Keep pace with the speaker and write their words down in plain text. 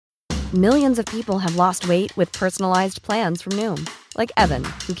Millions of people have lost weight with personalized plans from Noom. Like Evan,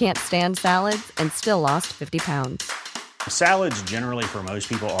 who can't stand salads and still lost 50 pounds. Salads generally for most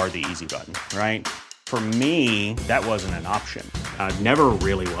people are the easy button, right? For me, that wasn't an option. I never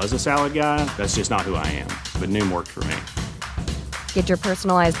really was a salad guy. That's just not who I am. But Noom worked for me. Get your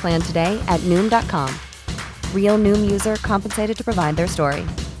personalized plan today at Noom.com. Real Noom user compensated to provide their story.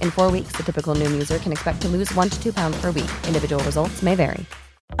 In 4 weeks, the typical Noom user can expect to lose 1 to 2 pounds per week. Individual results may vary.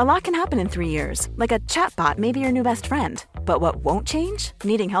 A lot can happen in 3 years, like a chatbot may be your new best friend. But what won't change?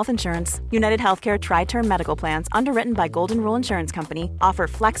 Needing health insurance. United Healthcare Tri-Term Medical Plans, underwritten by Golden Rule Insurance Company, offer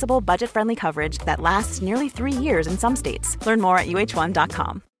flexible, budget-friendly coverage that lasts nearly 3 years in some states. Learn more at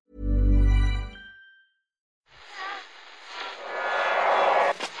uh1.com.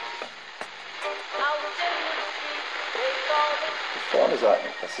 What time is that?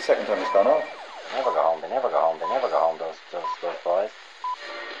 That's the second time it's gone off. They never go home, those boys.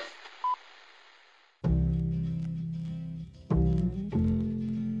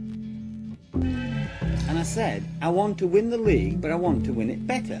 And I said, I want to win the league, but I want to win it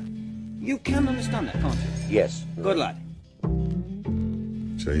better. You can understand that, can't you? Yes. Good lad.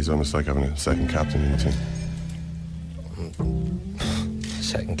 So he's almost like having a second captain in the team.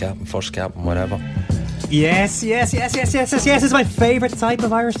 Second captain, first captain, whatever. Yes. It's my favourite type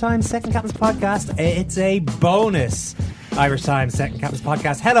of Irish Times Second Captain's podcast. It's a bonus Irish Times Second Captain's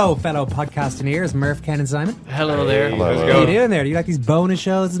podcast. Hello, fellow podcastaneers, Murph, Ken and Simon. Hello there. Hello. How you doing there? Do you like these bonus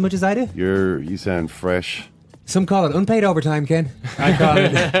shows as much as I do? You sound fresh. Some call it unpaid overtime, Ken.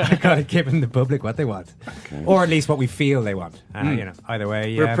 I call it giving the public what they want. Okay. Or at least what we feel they want. Either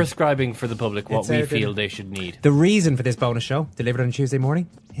way. We're prescribing for the public what we feel they should need. The reason for this bonus show, delivered on Tuesday morning,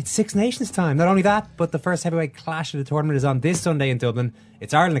 it's Six Nations time. Not only that, but the first heavyweight clash of the tournament is on this Sunday in Dublin.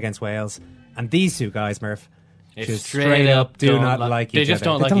 It's Ireland against Wales. And these two guys, Murph, just straight up do not like each other. They just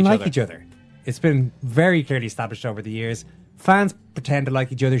don't like each other. It's been very clearly established over the years. Fans pretend to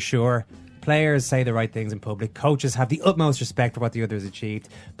like each other, sure. Players say the right things in public. Coaches have the utmost respect for what the other has achieved.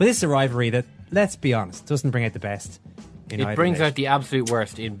 But this is a rivalry that, let's be honest, doesn't bring out the best in either It brings nation. out the absolute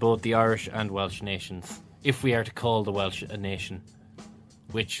worst in both the Irish and Welsh nations, if we are to call the Welsh a nation,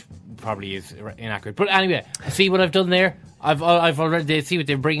 which probably is inaccurate. But anyway, see what I've done there? I've already, they see what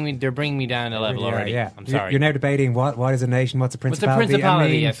they're bringing me down a level already. Yeah. I'm sorry. You're now debating what is a nation, what's a What's a principality.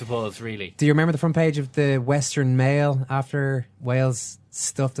 principality, I suppose, really. Do you remember the front page of the Western Mail after Wales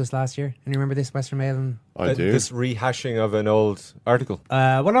stuffed us last year? And you remember this Western Mail? I do. This rehashing of an old article.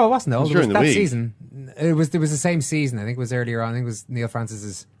 Well, no, it wasn't old. It was during the week. Season. It was the same season. I think it was earlier on. I think it was Neil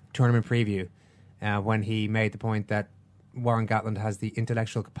Francis's tournament preview when he made the point that Warren Gatland has the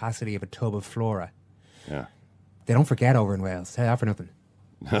intellectual capacity of a tub of flora. Yeah. They don't forget over in Wales. Tell you that for nothing.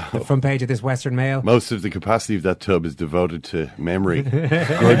 No. The front page of this Western Mail. Most of the capacity of that tub is devoted to memory,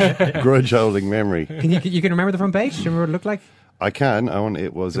 grudge holding memory. You can remember the front page? Do you remember what it looked like? I can.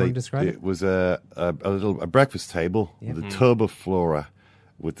 It was a breakfast table with a tub of flora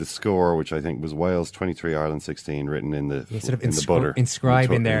with the score, which I think was Wales 23, Ireland 16, written in the the butter,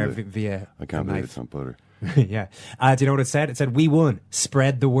 inscribed in there via. I can't believe it's not butter. Yeah. Do you know what it said? It said, "We won.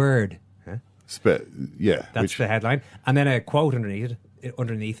 Spread the word." Yeah, that's the headline, and then a quote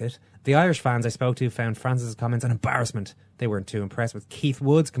underneath it. The Irish fans I spoke to found Francis's comments an embarrassment. They weren't too impressed with Keith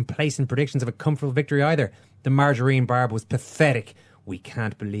Wood's complacent predictions of a comfortable victory either. The margarine barb was pathetic. We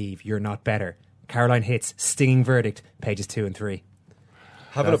can't believe you're not better. Caroline Hitz, stinging verdict, pages 2 and 3.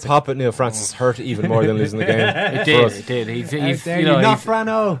 Having a pop at Neil Francis hurt even more than losing the game. It did. He's not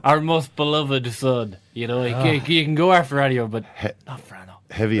Frano. Our most beloved son. You know, you can go after anyone, but not Frano.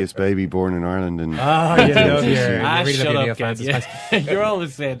 Heaviest baby born in Ireland. And shut up, Ken. You're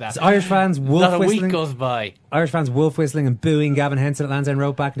always saying that. So Irish fans wolf whistling. Not a week goes by. Irish fans wolf whistling and booing Gavin Henson at Lansdowne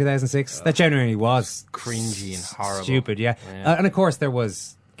Road back in 2006. That genuinely was cringy and horrible. Stupid, yeah. And of course there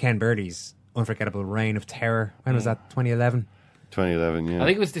was Ken Birdie's unforgettable reign of terror. When was that? 2011? 2011, yeah. I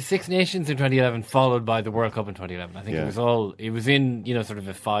think it was the Six Nations in 2011, followed by the World Cup in 2011. I think it was in, sort of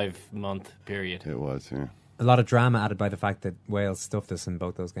a 5-month period. It was, yeah. A lot of drama added by the fact that Wales stuffed us in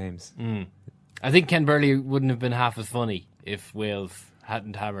both those games. I think Ken Burley wouldn't have been half as funny if Wales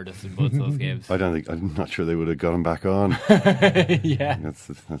hadn't hammered us in both those games. I'm not sure they would have got him back on. Yeah. That's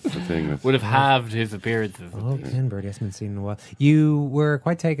the thing. Would have halved his appearances. Oh, Ken Birdie hasn't been seen in a while. You were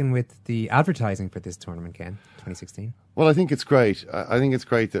quite taken with the advertising for this tournament, Ken, 2016. Well, I think it's great. I think it's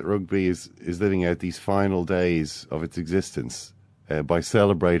great that rugby is living out these final days of its existence by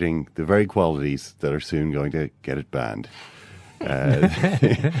celebrating the very qualities that are soon going to get it banned. What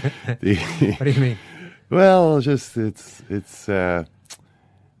do you mean? Well, just it's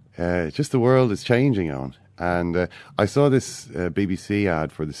just the world is changing on, And I saw this BBC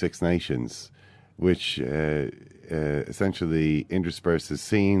ad for the Six Nations, which essentially intersperses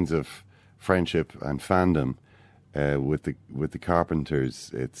scenes of friendship and fandom with the Carpenters.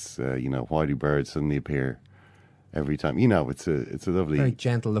 It's Whitey Bird suddenly appear every time. It's a lovely, very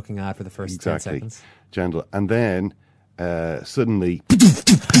gentle looking ad for the first 10 seconds. Gentle, and then suddenly,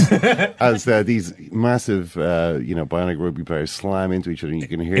 as these massive, bionic rugby players slam into each other, and you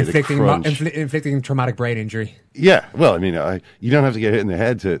can hear the crunch. Inflicting traumatic brain injury. Yeah, well, I mean, you don't have to get hit in the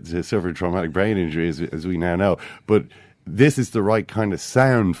head to suffer a traumatic brain injury, as we now know. But this is the right kind of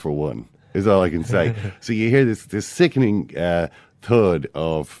sound for one, is all I can say. So you hear this sickening thud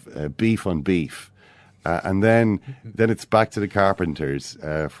of beef on beef. And then it's back to the Carpenters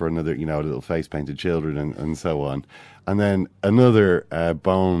for another, little face-painted children and so on. And then another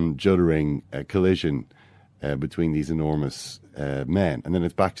bone-juddering collision between these enormous men. And then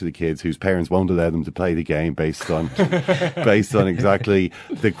it's back to the kids whose parents won't allow them to play the game based on exactly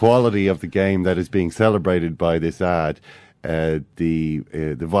the quality of the game that is being celebrated by this ad. The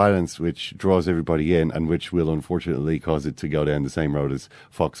violence which draws everybody in and which will unfortunately cause it to go down the same road as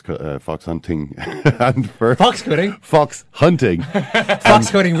fox hunting and fox cutting. Fox hunting.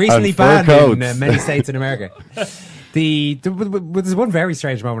 Fox cutting recently banned in many states in America. There's one very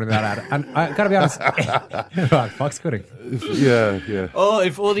strange moment in that ad, and I gotta be honest, fox cutting. Yeah. Oh,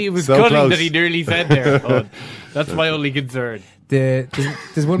 if only it was so cutting close. that he nearly said there. Oh, that's my only concern.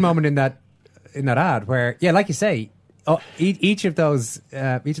 There's one moment in that ad where, yeah, like you say. Each of those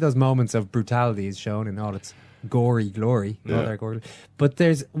moments of brutality is shown in all its gory glory. Yeah. But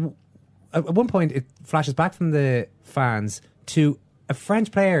there's at one point it flashes back from the fans to a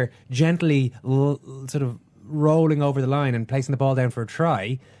French player gently sort of rolling over the line and placing the ball down for a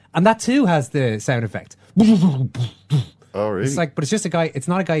try, and that too has the sound effect. Oh, really? It's but it's just a guy. It's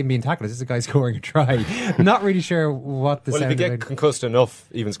not a guy being tackled. It's just a guy scoring a try. Not really sure what the sound. Well, if you get concussed enough,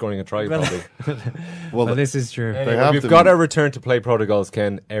 even scoring a try, probably. well, this is true. Anyway, we've got our return to play protocols,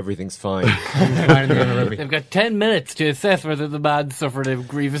 Ken. Everything's fine. They've got 10 minutes to assess whether the man suffered a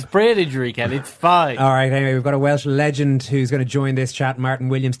grievous brain injury, Ken. It's fine. All right. Anyway, we've got a Welsh legend who's going to join this chat. Martin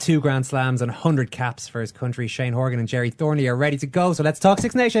Williams, 2 Grand Slams and 100 caps for his country. Shane Horgan and Jerry Thornley are ready to go. So let's talk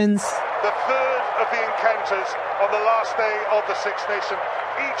Six Nations. The third of the encounters on the last day of the Six Nations,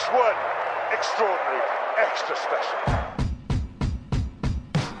 each one extraordinary, extra special.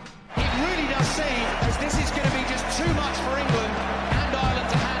 It really does seem as this is going to be just too much for England and Ireland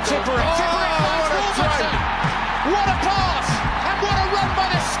to handle. Tipuric. What a pass! And what a run by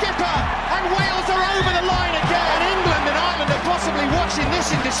the skipper! And Wales are over the line again. And England and Ireland are possibly watching this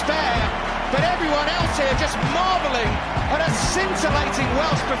in despair. But everyone else here just marvelling at a scintillating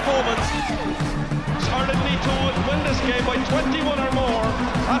Welsh performance. Ireland need to win this game by 21 or more.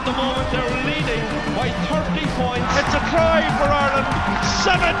 At the moment they're leading by 30 points. It's a try for Ireland.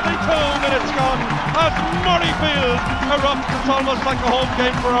 72 minutes gone as Murrayfield erupts. It's almost like a home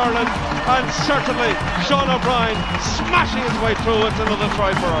game for Ireland. And certainly Sean O'Brien smashing his way through. It's another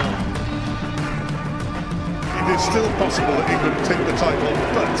try for Ireland. It is still possible that England take the title,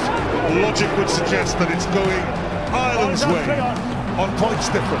 but logic would suggest that it's going Ireland's way on points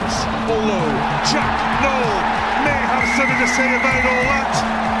difference. Although Jack Noel may have something to say about all that.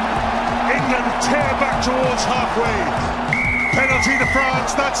 England tear back towards halfway. Penalty to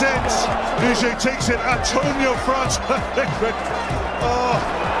France, that's it. Luge takes it, Antonio France. Oh,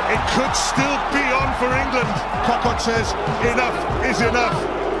 it could still be on for England. Cockott says enough is enough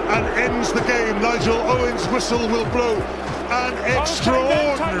and ends the game. Nigel Owen's whistle will blow. An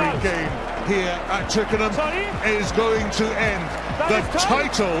extraordinary game here at Twickenham is going to end. The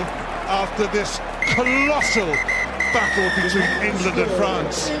title after this colossal battle between England and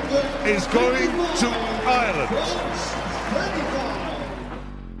France is going to Ireland.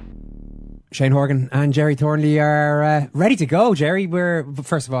 Shane Horgan and Jerry Thornley are ready to go. Jerry,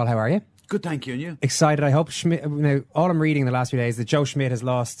 first of all, how are you? Good, thank you. And you? Excited, I hope. Now, all I'm reading in the last few days that Joe Schmidt has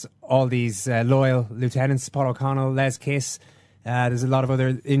lost all these loyal lieutenants, Paul O'Connell, Les Kiss. There's a lot of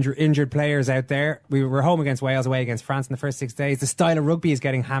other injured players out there. We were home against Wales, away against France in the first 6 days. The style of rugby is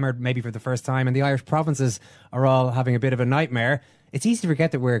getting hammered maybe for the first time, and the Irish provinces are all having a bit of a nightmare. It's easy to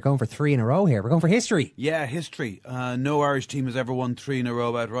forget that we're going for 3 in a row here. We're going for history. Yeah, history. No Irish team has ever won 3 in a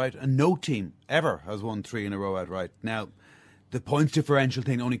row outright, and no team ever has won 3 in a row outright. Now, the points differential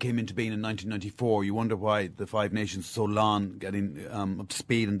thing only came into being in 1994. You wonder why the Five Nations so long getting up to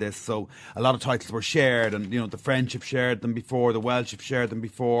speed in this. So a lot of titles were shared, and the French have shared them before, the Welsh have shared them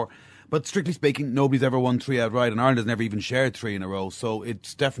before. But strictly speaking, nobody's ever won 3 outright, and Ireland has never even shared 3 in a row. So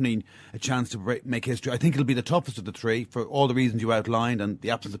it's definitely a chance to make history. I think it'll be the toughest of the 3 for all the reasons you outlined, and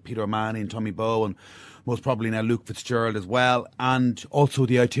the absence of Peter O'Mahony and Tommy Bowe, and most probably now Luke Fitzgerald as well. And also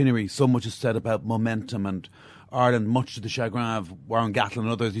the itinerary. So much is said about momentum, and Ireland, much to the chagrin of Warren Gatland and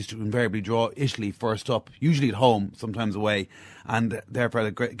others, used to invariably draw Italy first up, usually at home, sometimes away, and therefore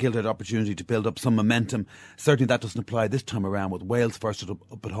had a gilded opportunity to build up some momentum. Certainly that doesn't apply this time around, with Wales first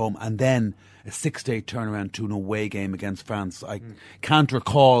up at home and then a 6-day turnaround to an away game against France. I can't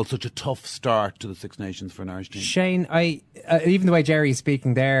recall such a tough start to the Six Nations for an Irish team. Shane, even the way Jerry's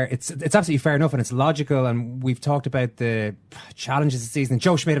speaking there, it's absolutely fair enough and it's logical, and we've talked about the challenges this season.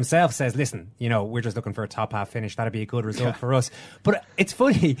 Joe Schmidt himself says, listen, we're just looking for a top half finish. That'd be a good result for us. But it's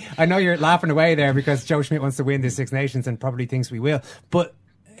funny, I know you're laughing away there because Joe Schmidt wants to win the Six Nations and probably thinks we will, but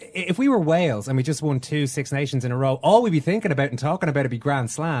if we were Wales and we just won 2 Six Nations in a row, all we'd be thinking about and talking about would be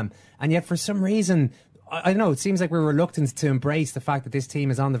Grand Slam. And yet for some reason, I don't know, it seems like we're reluctant to embrace the fact that this team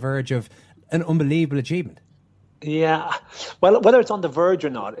is on the verge of an unbelievable achievement. Yeah, well, whether it's on the verge or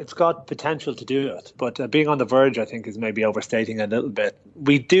not, it's got potential to do it. But being on the verge, I think, is maybe overstating a little bit.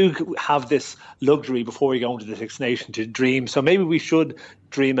 We do have this luxury before we go into the Six Nations to dream. So maybe we should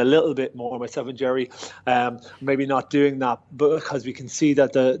dream a little bit more, myself and Jerry. Maybe not doing that because we can see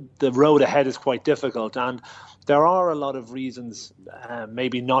that the road ahead is quite difficult. And there are a lot of reasons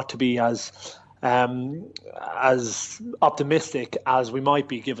maybe not to be as optimistic as we might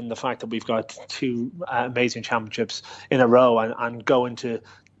be, given the fact that we've got 2 amazing championships in a row and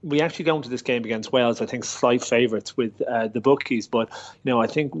we actually go into this game against Wales, I think, slight favourites with the bookies. But, I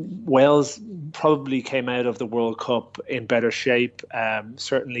think Wales probably came out of the World Cup in better shape,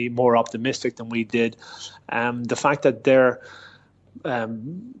 certainly more optimistic than we did. The fact that their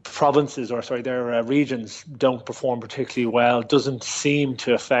their regions don't perform particularly well doesn't seem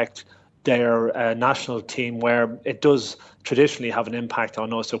to affect their national team, where it does traditionally have an impact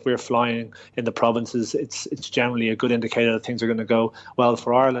on us. If we're flying in the provinces, it's generally a good indicator that things are going to go well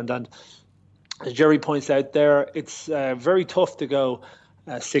for Ireland. And as Jerry points out there, it's very tough to go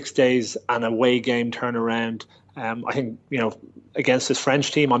 6 days and away game turnaround. I think, against this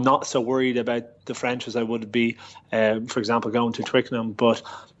French team, I'm not so worried about the French as I would be, for example, going to Twickenham. But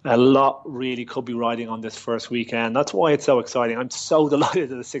a lot really could be riding on this first weekend. That's why it's so exciting. I'm so delighted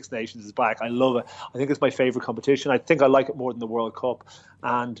that the Six Nations is back. I love it. I think it's my favourite competition. I think I like it more than the World Cup.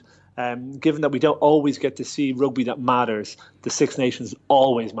 And given that we don't always get to see rugby that matters, the Six Nations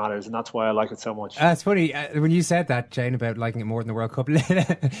always matters, and that's why I like it so much. It's funny, when you said that, Jane, about liking it more than the World Cup,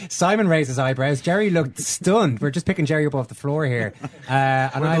 Simon raised his eyebrows. Jerry looked stunned. We're just picking Jerry up off the floor here.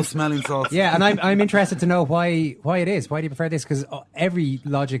 And I'm smelling salts. Yeah, and I'm interested to know why it is. Why do you prefer this? Because every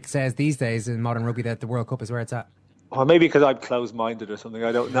logic says these days in modern rugby that the World Cup is where it's at. Or maybe because I'm closed-minded or something,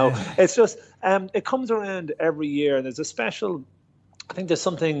 I don't know. It's just, it comes around every year, and there's a special... I think there's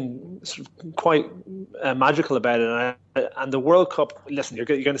something sort of quite magical about it. And the World Cup, listen, you're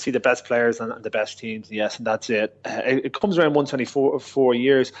going to see the best players and the best teams, yes, and that's it. It comes around once every 4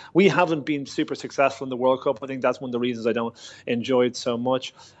 years. We haven't been super successful in the World Cup. I think that's one of the reasons I don't enjoy it so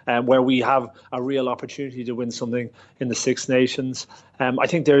much, where we have a real opportunity to win something in the Six Nations. I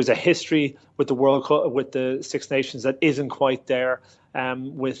think there's a history with the World Cup, with the Six Nations, that isn't quite there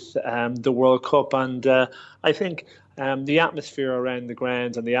with the World Cup. And I think... the atmosphere around the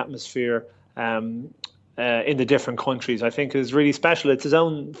grounds and the atmosphere in the different countries, I think, is really special. It's its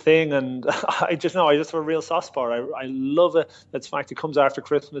own thing, and I just have a real soft spot. I love it. That's the fact it comes after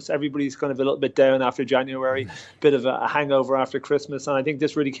Christmas. Everybody's kind of a little bit down after January, bit of a hangover after Christmas, and I think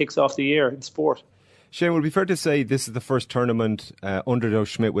this really kicks off the year in sport. Shane, would it be fair to say this is the first tournament under Joe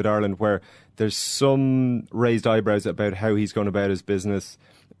Schmidt with Ireland where there's some raised eyebrows about how he's gone about his business?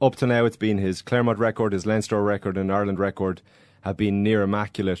 Up to now, it's been his Claremont record, his Leinster record and Ireland record have been near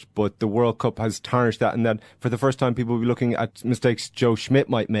immaculate, but the World Cup has tarnished that, and that for the first time people will be looking at mistakes Joe Schmidt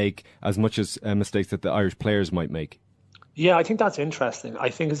might make as much as mistakes that the Irish players might make. Yeah, I think that's interesting.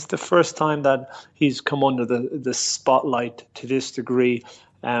 I think it's the first time that he's come under the spotlight to this degree.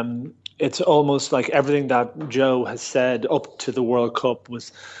 It's almost like everything that Joe has said up to the World Cup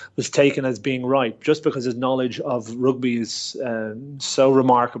was taken as being right, just because his knowledge of rugby is so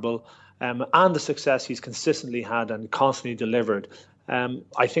remarkable, and the success he's consistently had and constantly delivered.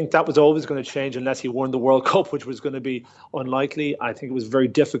 I think that was always going to change unless he won the World Cup, which was going to be unlikely. I think it was very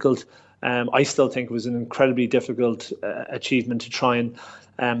difficult. I still think it was an incredibly difficult achievement to try and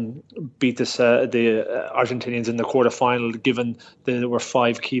beat the Argentinians in the quarterfinal, given there were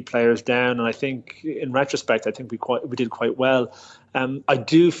 5 key players down. And I think, in retrospect, I think we did quite well. I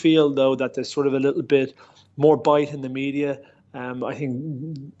do feel, though, that there's sort of a little bit more bite in the media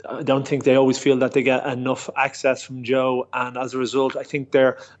I don't think they always feel that they get enough access from Joe, and as a result, I think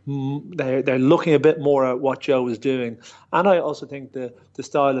they're looking a bit more at what Joe is doing. And I also think the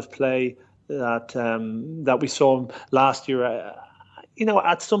style of play that we saw last year,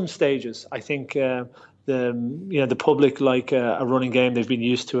 at some stages, I think the public like a running game. They've been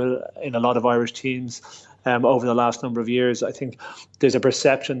used to it in a lot of Irish teams. Over the last number of years, I think there's a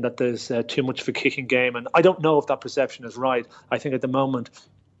perception that there's too much of a kicking game, and I don't know if that perception is right. I think at the moment,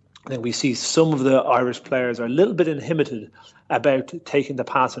 we see some of the Irish players are a little bit inhibited about taking the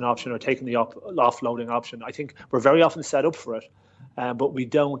passing option or taking the offloading option. I think we're very often set up for it, but we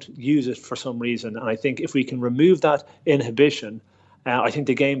don't use it for some reason. And I think if we can remove that inhibition, I think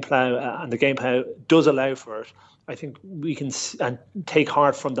the game plan and the game plan does allow for it. I think we can take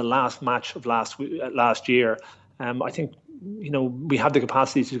heart from the last match of last year. I think we have the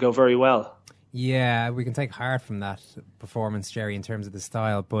capacity to go very well. Yeah, we can take heart from that performance, Jerry, in terms of the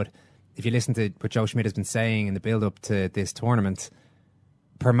style. But if you listen to what Joe Schmidt has been saying in the build-up to this tournament,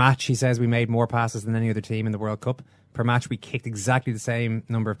 per match, he says we made more passes than any other team in the World Cup. Per match, we kicked exactly the same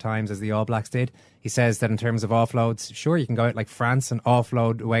number of times as the All Blacks did. He says that in terms of offloads, sure, you can go out like France and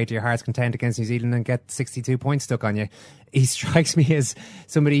offload away to your heart's content against New Zealand and get 62 points stuck on you. He strikes me as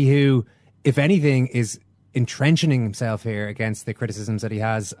somebody who, if anything, is entrenching himself here against the criticisms that he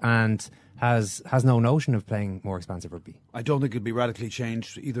has and has no notion of playing more expansive rugby. I don't think it'll be radically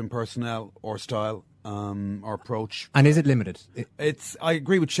changed either in personnel or style or approach. And is it limited? I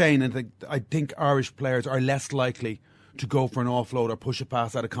agree with Shane, and I think Irish players are less likely to go for an offload or push a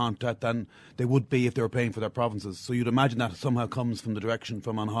pass out of contact than they would be if they were playing for their provinces. So you'd imagine that somehow comes from the direction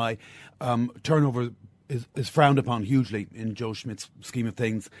from on high. Turnover is frowned upon hugely in Joe Schmidt's scheme of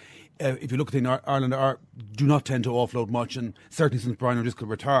things. If you look at things, Ireland do not tend to offload much, and certainly since Brian O'Driscoll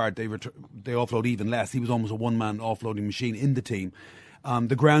retired, they offload even less. He was almost a one-man offloading machine in the team.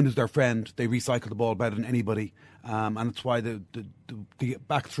 The ground is their friend. They recycle the ball better than anybody, and it's why the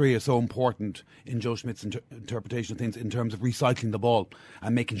back three are so important in Joe Schmidt's interpretation of things in terms of recycling the ball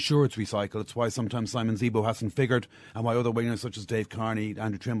and making sure it's recycled. It's why sometimes Simon Zebo hasn't figured, and why other wingers such as Dave Carney,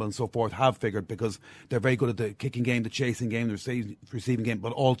 Andrew Trimble and so forth have figured, because they're very good at the kicking game, the chasing game, the receiving game,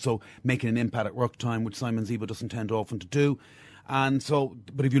 but also making an impact at ruck time, which Simon Zebo doesn't tend often to do. And so,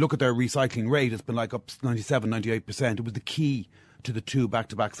 but if you look at their recycling rate, it's been like up 97, 98%. It was the key to the two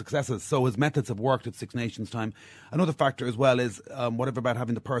back-to-back successes. So his methods have worked at Six Nations time. Another factor as well is whatever about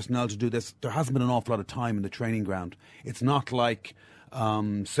having the personnel to do this, there hasn't been an awful lot of time in the training ground. It's not like,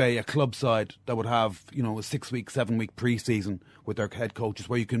 say, a club side that would have, a 6-week, 7-week pre-season with their head coaches,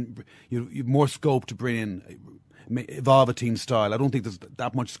 where you've more scope to bring in, evolve a team style. I don't think there's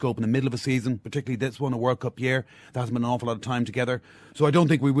that much scope in the middle of a season, particularly this one, a World Cup year. There hasn't been an awful lot of time together. So I don't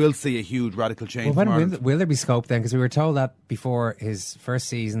think we will see a huge radical change. Well, when will there be scope then? Because we were told that before his first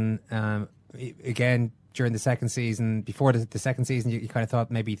season, again, during the second season, before the second season, you kind of thought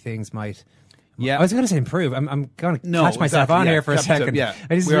maybe things might... Yeah, I was going to say improve. I'm going to catch myself on here for a second.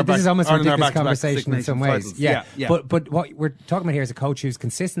 This is almost a ridiculous conversation in some ways. Yeah. But what we're talking about here is a coach who's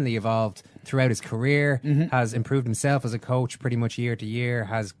consistently evolved throughout his career, has improved himself as a coach pretty much year to year,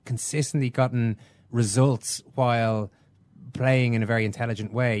 has consistently gotten results while playing in a very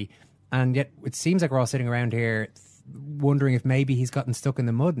intelligent way. And yet it seems like we're all sitting around here wondering if maybe he's gotten stuck in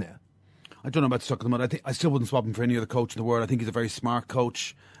the mud now. I don't know about stuck in the mud. I still wouldn't swap him for any other coach in the world. I think he's a very smart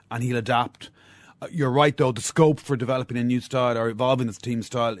coach and he'll adapt. You're right, though. The scope for developing a new style or evolving this team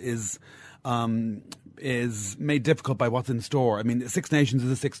style is made difficult by what's in store. I mean, Six Nations is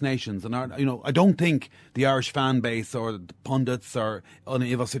the Six Nations, and I don't think the Irish fan base or the pundits or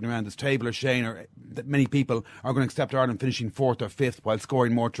any of us sitting around this table or Shane or that many people are going to accept Ireland finishing 4th or 5th while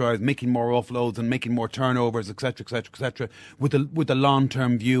scoring more tries, making more offloads, and making more turnovers, etc., etc., etc., with the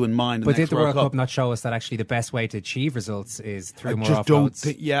long-term view in mind. But did the World Cup not show us that actually the best way to achieve results is through more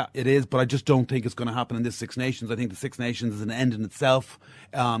offloads? Yeah, it is, but I just don't think it's going to happen in this Six Nations. I think the Six Nations is an end in itself.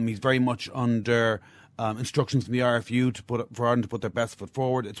 He's very much under instructions from the RFU for Ireland to put their best foot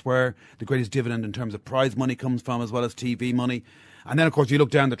forward. It's where the greatest dividend in terms of prize money comes from, as well as TV money. And then, of course, you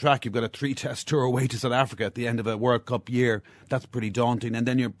look down the track, you've got a 3-test tour away to South Africa at the end of a World Cup year. That's pretty daunting. And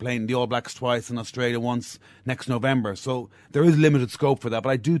then you're playing the All Blacks twice and Australia once next November. So there is limited scope for that. But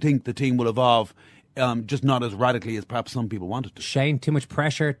I do think the team will evolve, just not as radically as perhaps some people want it to. Shane, too much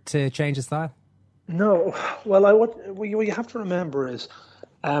pressure to change his style? No. Well, what you have to remember is,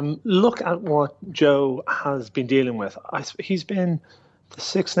 look at what Joe has been dealing with. He's been the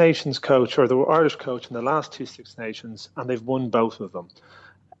Six Nations coach, or the Irish coach, in the last 2 Six Nations, and they've won both of them.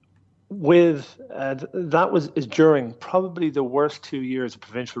 That is during probably the worst 2 years of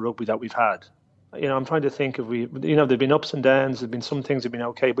provincial rugby that we've had. I'm trying to think if there've been ups and downs. There've been some things that have been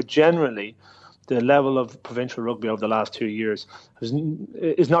okay, but generally, the level of provincial rugby over the last 2 years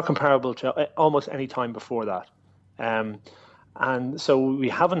is not comparable to almost any time before that. And so we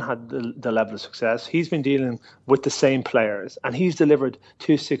haven't had the level of success. He's been dealing with the same players, and he's delivered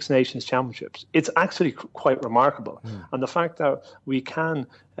 2 Six Nations championships. It's actually quite remarkable. And the fact that we can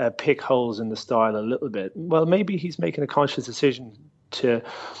pick holes in the style a little bit, well, maybe he's making a conscious decision to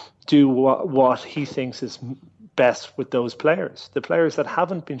do what he thinks is best with those players. The players that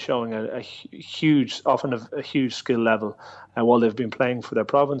haven't been showing a huge skill level while they've been playing for their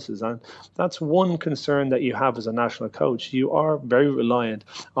provinces. And that's one concern that you have as a national coach. You are very reliant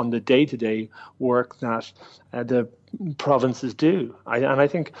on the day-to-day work that the provinces do. I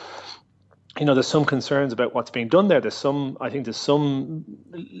think there's some concerns about what's being done there. There's some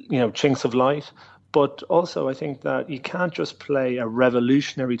chinks of light. But also, I think that you can't just play a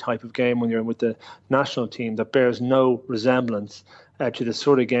revolutionary type of game when you're with the national team that bears no resemblance to the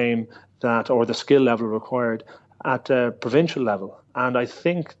sort of game or the skill level required at a provincial level. And I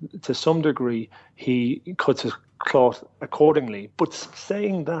think to some degree he cuts his cloth accordingly. But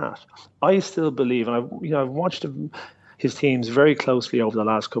saying that, I still believe, and I've watched his teams very closely over the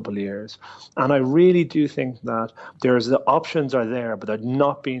last couple of years, and I really do think that the options are there, but they're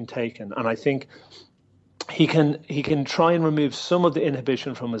not being taken. And I think he can try and remove some of the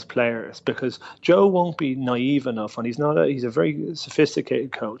inhibition from his players, because Joe won't be naive enough, and he's a very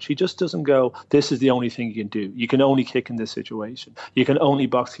sophisticated coach. He just doesn't go, this is the only thing you can do. You can only kick in this situation. You can only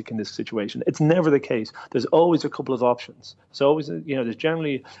box kick in this situation. It's never the case. There's always a couple of options. There's always, there's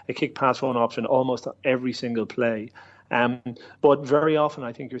generally a kick pass run option almost every single play. But very often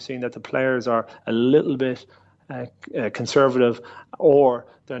I think you're seeing that the players are a little bit conservative, or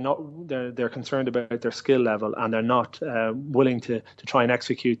they're concerned about their skill level, and they're not willing to try and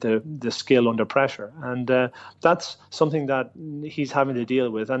execute the skill under pressure. And that's something that he's having to deal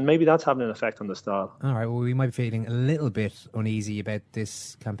with, and maybe that's having an effect on the style. All right, well, we might be feeling a little bit uneasy about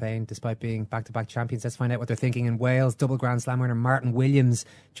this campaign despite being back-to-back champions. Let's find out what they're thinking in Wales. Double Grand Slam winner Martin Williams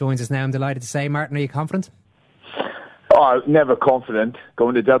joins us now. I'm delighted to say, Martin, are you confident? Oh, never confident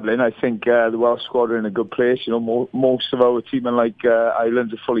going to Dublin. I think the Welsh squad are in a good place. Most of our team, unlike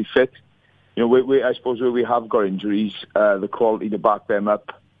Ireland, are fully fit. I suppose where we have got injuries, the quality to back them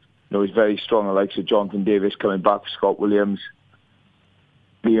up, is very strong. The likes of Jonathan Davis coming back for Scott Williams,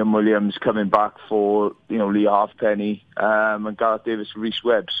 Liam Williams coming back for Lee Halfpenny, and Gareth Davis for Rhys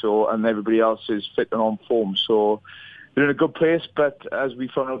Webb. And everybody else is fit and on form. So they're in a good place, but as we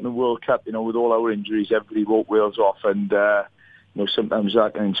found out in the World Cup, with all our injuries, everybody wrote Wales off, and sometimes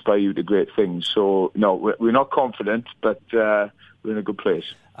that can inspire you to great things. So no, we're not confident, but we're in a good place.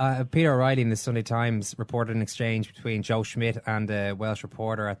 Peter O'Reilly in the Sunday Times reported an exchange between Joe Schmidt and a Welsh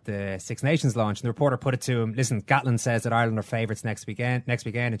reporter at the Six Nations launch, and the reporter put it to him, listen, Gatland says that Ireland are favourites next weekend,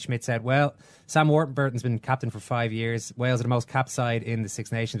 and Schmidt said, well, Sam Warburton's been captain for 5 years. Wales are the most capped side in the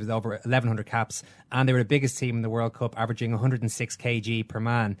Six Nations with over 1,100 caps, and they were the biggest team in the World Cup, averaging 106 kg per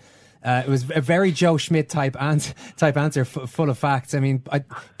man. It was a very Joe Schmidt type answer, full of facts. I mean,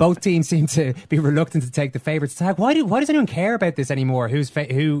 both teams seem to be reluctant to take the favourites tag. Why does anyone care about this anymore? Who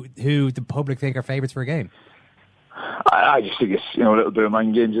the public think are favourites for a game? I just think it's a little bit of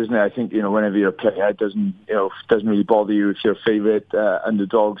mind games, isn't it? I think whenever you're a player, it doesn't really bother you if you're a favourite,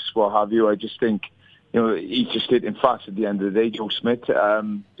 underdogs, what have you. I just think he's just hitting fast at the end of the day, Joe Schmidt.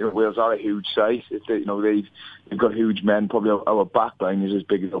 Wales are a huge side. They've got huge men. Probably our back line is as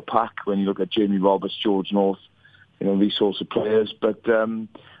big as our pack when you look at Jamie Roberts, George North, these sorts of players. But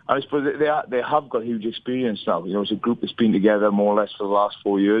I suppose they have got huge experience now. It's a group that's been together more or less for the last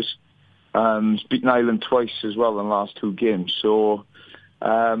 4 years. It's beaten Ireland twice as well in the last 2 games. So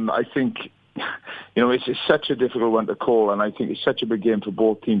I think it's such a difficult one to call, and I think it's such a big game for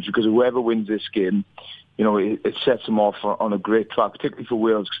both teams, because whoever wins this game, it sets them off on a great track, particularly for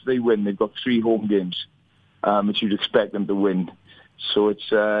Wales, because if they win, they've got 3 home games, which you'd expect them to win. So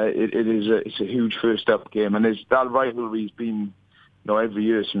it's a huge first up game, and that rivalry's been every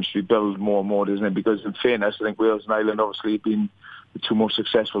year since we build more and more, isn't it? Because in fairness, I think Wales and Ireland obviously have been the 2 most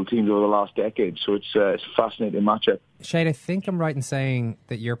successful teams over the last decade. So it's a fascinating matchup. Shane, I think I'm right in saying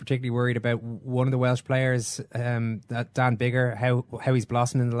that you're particularly worried about one of the Welsh players, Dan Biggar, how he's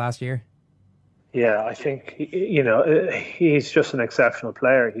blossomed in the last year. Yeah, I think he's just an exceptional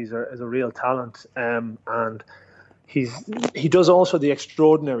player. He's a real talent, and he does also the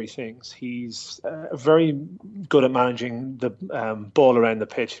extraordinary things. He's very good at managing the ball around the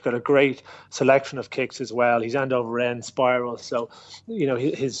pitch. He's got a great selection of kicks as well. He's end over end spiral, so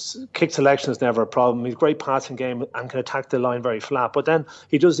his kick selection is never a problem. He's a great passing game and can attack the line very flat. But then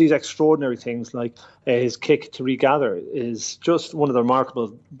he does these extraordinary things, like his kick to regather is just one of the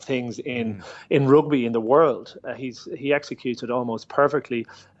remarkable things in rugby in the world. He executes it almost perfectly.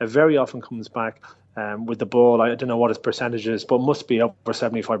 Very often comes back with the ball. I don't know what his percentage is, but must be over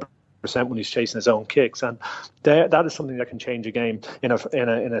 75% when he's chasing his own kicks, and that is something that can change a game in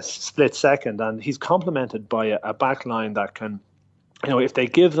a split second. And he's complemented by a back line that can, if they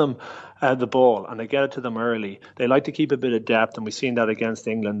give them the ball and they get it to them early, they like to keep a bit of depth, and we've seen that against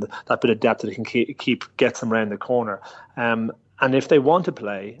England. That bit of depth that they can keep gets them around the corner. And if they want to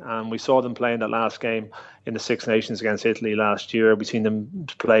play, and we saw them play in that last game in the Six Nations against Italy last year, we've seen them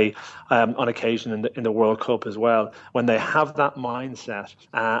play on occasion in the World Cup as well. When they have that mindset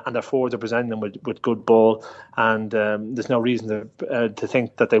and their forwards are presenting them with good ball, and there's no reason to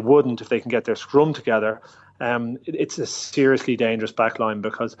think that they wouldn't if they can get their scrum together. It's a seriously dangerous backline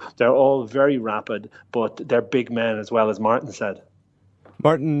because they're all very rapid, but they're big men as well, as Martin said.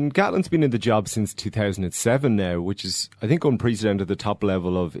 Martin, Gatland's been in the job since 2007 now, which is, I think, unprecedented at the top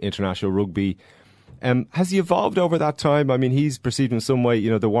level of international rugby. Has he evolved over that time? I mean, he's perceived in some way,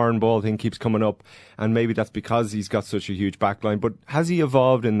 the Warren Ball thing keeps coming up, and maybe that's because he's got such a huge backline, but has he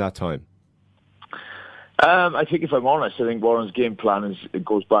evolved in that time? I think, if I'm honest, I think Warren's game plan it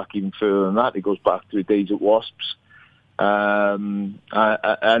goes back even further than that. It goes back to the days at Wasps. And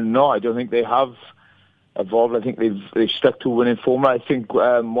no, I don't think they have evolved. I think they've stuck to winning formula. I think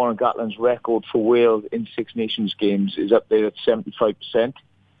Warren Gatland's record for Wales in Six Nations games is up there at 75%.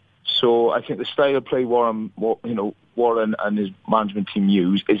 So I think the style of play Warren and his management team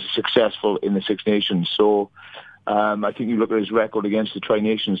use is successful in the Six Nations. So I think you look at his record against the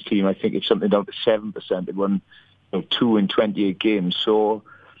Tri-Nations team, I think it's something down to 7%. They won 2 in 28 games. So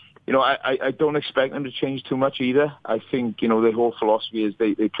I don't expect them to change too much either. I think their whole philosophy is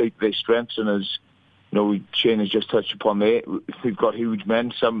they play to their strengths, and as Shane has just touched upon there, we've got huge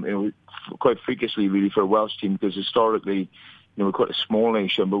men, some quite freakishly really for a Welsh team, because historically we're quite a small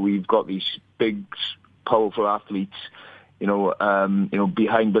nation, but we've got these big, powerful athletes,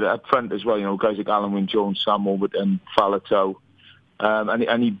 behind, but up front as well, guys like Alan Wynne-Jones, Sam Orbit and Faletau.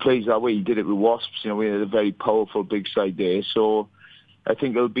 And he plays that way. He did it with Wasps, we had a very powerful big side there. So I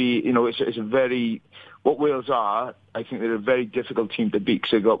think it'll be, it's a very, what Wales are, I think they're a very difficult team to beat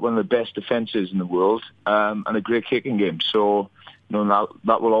because they've got one of the best defences in the world and a great kicking game. So,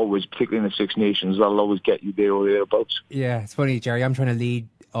 that will always, particularly in the Six Nations, that'll always get you there or thereabouts. Yeah, it's funny, Jerry. I'm trying to lead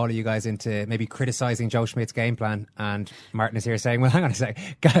all of you guys into maybe criticising Joe Schmidt's game plan, and Martin is here saying, well, hang on a sec,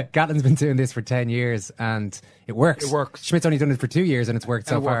 Gatland's been doing this for 10 years and it works. It works. Schmidt's only done it for 2 years and it's worked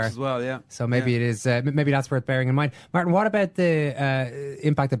so far. It works as well, yeah. So maybe it is, maybe that's worth bearing in mind. Martin, what about the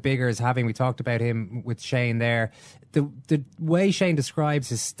impact that Biggar is having? We talked about him with Shane there. The way Shane describes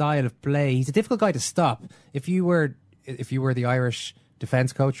his style of play, he's a difficult guy to stop. If you were the Irish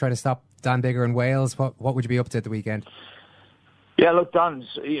defence coach trying to stop Dan Biggar in Wales, what would you be up to at the weekend? Yeah, look, Dan's,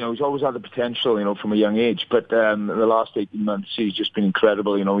 he's always had the potential, from a young age, but the last 18 months he's just been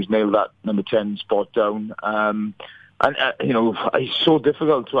incredible. He's nailed that number 10 spot down. It's so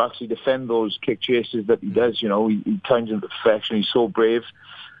difficult to actually defend those kick chases that he does. He times them to perfection. He's so brave.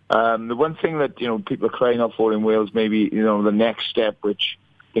 The one thing that, people are crying out for in Wales, maybe, the next step, which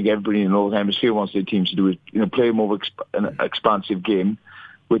I think everybody in the Northern Hemisphere wants their teams to do, is, play a more an expansive game,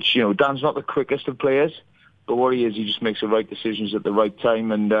 which, Dan's not the quickest of players. But what he is, he just makes the right decisions at the right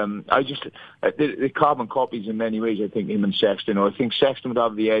time. And they're carbon copies in many ways, I think, him and Sexton. I think Sexton would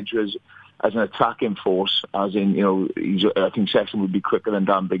have the edge as an attacking force, as in, I think Sexton would be quicker than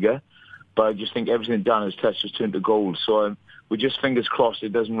Dan Biggar. But I just think everything Dan has touched has turned to gold. So we're just fingers crossed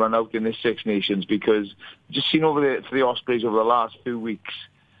it doesn't run out in this Six Nations, because just seen for the Ospreys over the last few weeks,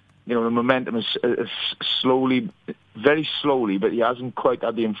 the momentum is slowly, very slowly, but he hasn't quite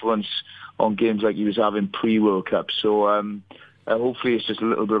had the influence on games like he was having pre-World Cup. So hopefully it's just a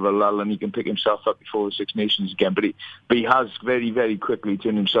little bit of a lull and he can pick himself up before the Six Nations again. But he has very, very quickly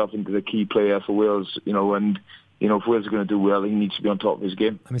turned himself into the key player for Wales, and if Wales are going to do well, he needs to be on top of his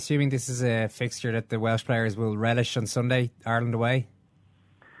game. I'm assuming this is a fixture that the Welsh players will relish on Sunday, Ireland away?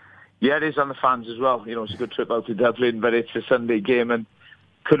 Yeah, it is on the fans as well. It's a good trip out to Dublin, but it's a Sunday game and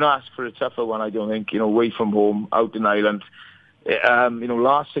couldn't ask for a tougher one, I don't think. Away from home, out in Ireland.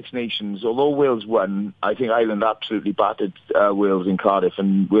 Last Six Nations, although Wales won, I think Ireland absolutely battered Wales in Cardiff,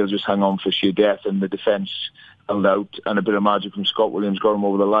 and Wales just hung on for sheer death, and the defence held out, and a bit of magic from Scott Williams got him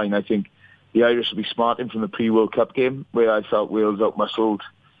over the line. I think the Irish will be smarting from the pre-World Cup game, where I felt Wales outmuscled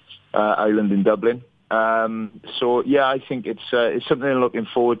Ireland in Dublin. So yeah, I think it's something they're looking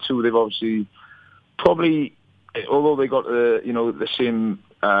forward to. They've obviously probably, although they got the same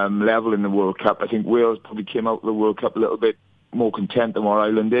level in the World Cup, I think Wales probably came out of the World Cup a little bit more content than what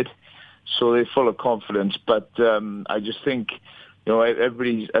Ireland did. So they're full of confidence, but I just think,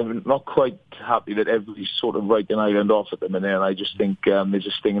 I'm not quite happy that everybody's sort of writing Ireland off at the minute, and I just think there's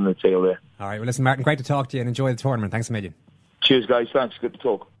a sting in the tail there. All right, well listen, Martin, great to talk to you and enjoy the tournament. Thanks a million. Cheers, guys. Thanks. Good to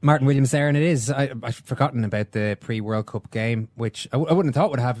talk. Martin Williams there, and it is. I've forgotten about the pre-World Cup game, which I wouldn't have thought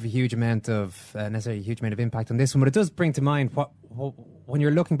would have a huge amount of impact on this one. But it does bring to mind what when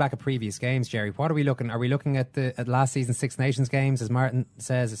you're looking back at previous games, Jerry. What are we looking? Are we looking at last season's Six Nations games, as Martin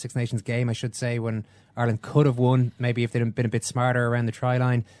says, a Six Nations game, I should say, when Ireland could have won, maybe if they'd been a bit smarter around the try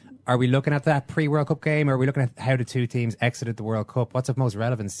line? Are we looking at that pre-World Cup game, or are we looking at how the two teams exited the World Cup? What's of most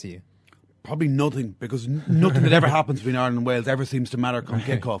relevance to you? Probably nothing, because nothing that ever happens between Ireland and Wales ever seems to matter come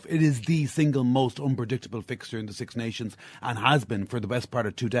kick-off. It is the single most unpredictable fixture in the Six Nations, and has been for the best part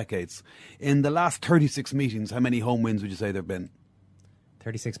of 2 decades. In the last 36 meetings, how many home wins would you say there have been?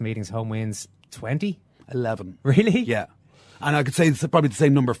 36 meetings, home wins, 20? 11. Really? Yeah. And I could say it's probably the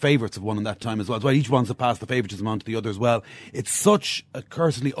same number of favourites have won in that time as well. That's why each one's passed the favouritism on to the other as well. It's such a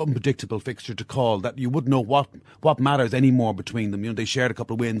cursedly unpredictable fixture to call that you wouldn't know what matters anymore between them. They shared a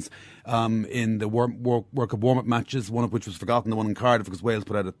couple of wins in the World Cup warm-up matches, one of which was forgotten, the one in Cardiff, because Wales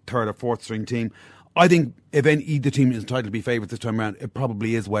put out a third or fourth string team. I think if either team is entitled to be favourites this time around, it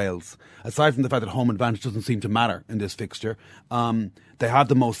probably is Wales. Aside from the fact that home advantage doesn't seem to matter in this fixture, they had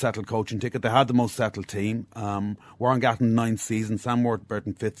the most settled coaching ticket. They had the most settled team. Warren Gatton 9th season, Sam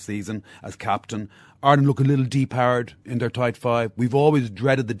Warburton 5th season as captain. Ireland look a little depowered in their tight five. We've always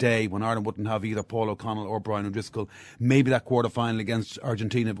dreaded the day when Ireland wouldn't have either Paul O'Connell or Brian O'Driscoll. Maybe that quarter-final against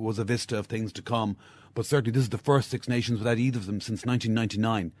Argentina was a vista of things to come. But certainly this is the first Six Nations without either of them since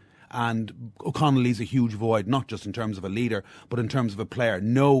 1999. And O'Connell leaves a huge void, not just in terms of a leader, but in terms of a player.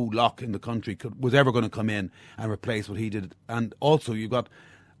 No lock in the country was ever going to come in and replace what he did. And also, you've got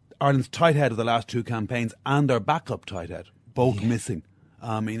Ireland's tight head of the last 2 campaigns and their backup tight head, both missing.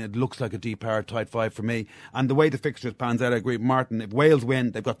 I mean, it looks like a depowered tight five for me. And the way the fixtures pans out, I agree with Martin. If Wales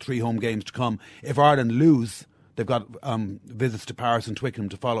win, they've got 3 home games to come. If Ireland lose, they've got visits to Paris and Twickenham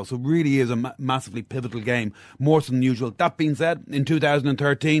to follow. So it really is a massively pivotal game, more so than usual. That being said, in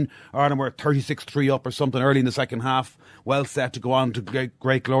 2013, Ireland were 36-3 up or something early in the second half, well set to go on to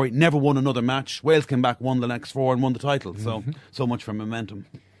great glory. Never won another match. Wales came back, won the next 4 and won the title. So much for momentum.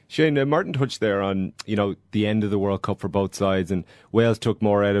 Shane, Martin touched there on, the end of the World Cup for both sides, and Wales took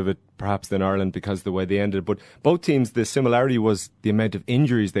more out of it perhaps than Ireland because of the way they ended. But both teams, the similarity was the amount of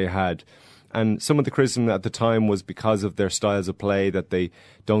injuries they had. And some of the criticism at the time was because of their styles of play, that they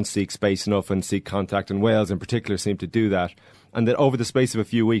don't seek space enough and seek contact, and Wales in particular seem to do that. And that over the space of a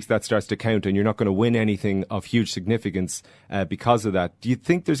few weeks that starts to count, and you're not going to win anything of huge significance because of that. Do you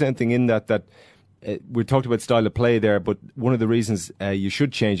think there's anything in that we talked about style of play there, but one of the reasons you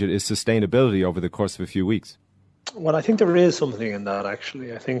should change it is sustainability over the course of a few weeks? Well, I think there is something in that,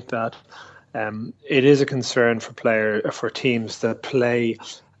 actually. I think that it is a concern for teams that play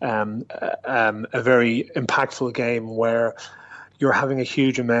a very impactful game where you're having a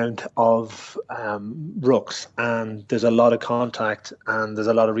huge amount of rucks, and there's a lot of contact, and there's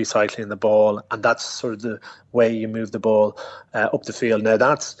a lot of recycling in the ball, and that's sort of the way you move the ball up the field. Now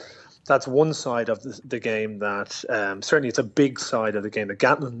that's one side of the game that certainly it's a big side of the game that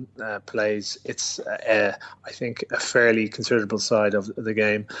Gatlin plays. It's I think a fairly considerable side of the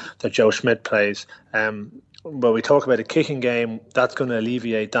game that Joe Schmidt plays. When we talk about a kicking game, that's going to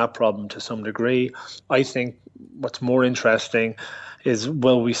alleviate that problem to some degree. I think what's more interesting is,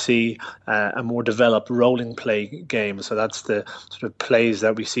 will we see a more developed rolling play game? So that's the sort of plays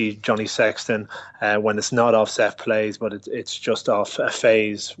that we see Johnny Sexton when it's not off set plays, but it's just off a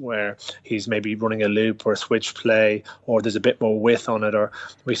phase where he's maybe running a loop or a switch play, or there's a bit more width on it. Or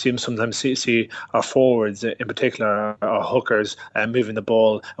we see him sometimes see our forwards, in particular our hookers, moving the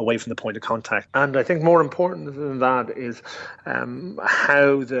ball away from the point of contact. And I think more important than that is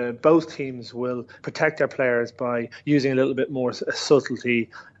how both teams will protect their players by using a little bit more subtlety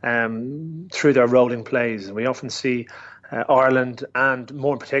through their rolling plays. And we often see Ireland, and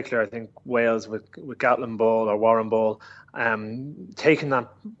more in particular I think Wales with Gatlin ball or Warren ball, taking that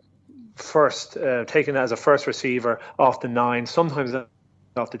as a first receiver off the 9, sometimes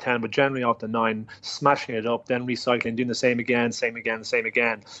off the 10, but generally off the 9, smashing it up, then recycling, doing the same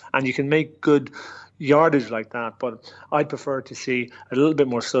again. And you can make good yardage like that. But I'd prefer to see a little bit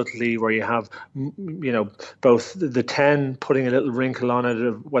more subtlety, where you have, both the 10 putting a little wrinkle on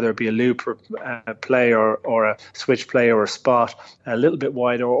it, whether it be a loop or play or a switch play or a spot, a little bit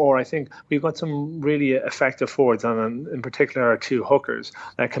wider. Or I think we've got some really effective forwards, and in particular our two hookers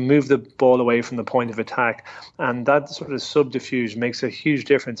that can move the ball away from the point of attack, and that sort of subterfuge makes a huge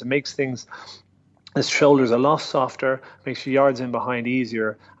difference. It makes things, his shoulders a lot softer, makes your yards in behind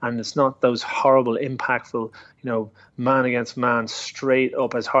easier, and it's not those horrible, impactful, man against man, straight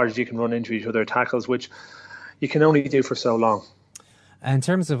up as hard as you can run into each other tackles, which you can only do for so long. In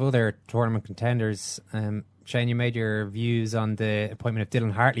terms of other tournament contenders, Shane, you made your views on the appointment of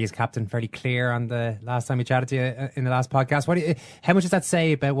Dylan Hartley as captain fairly clear on the last time we chatted to you in the last podcast. How much does that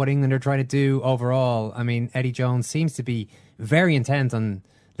say about what England are trying to do overall? I mean, Eddie Jones seems to be very intent on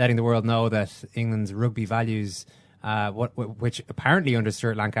letting the world know that England's rugby values, which apparently under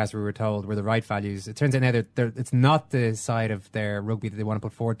Stuart Lancaster we were told were the right values. It turns out now it's not the side of their rugby that they want to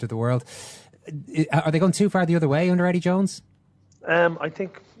put forward to the world. Are they going too far the other way under Eddie Jones? I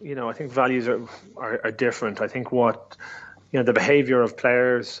think values are different. I think the behaviour of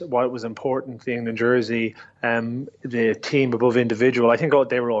players, what was important, the England jersey, the team above individual. I think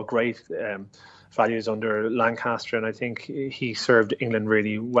they were all great values under Lancaster, and I think he served England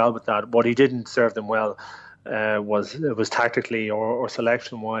really well with that. What he didn't serve them well was tactically or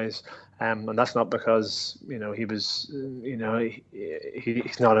selection wise, and that's not because he was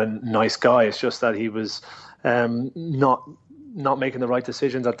he's not a nice guy. It's just that he was not making the right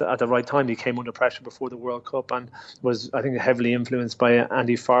decisions at the right time. He came under pressure before the World Cup and was, I think, heavily influenced by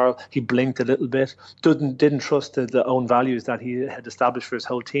Andy Farrell. He blinked a little bit, didn't trust the own values that he had established for his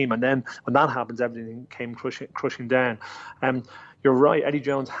whole team. And then when that happens, everything came crushing down. You're right, Eddie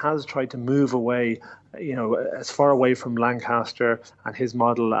Jones has tried to move away, as far away from Lancaster and his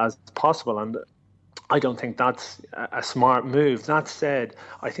model as possible. And I don't think that's a smart move. That said,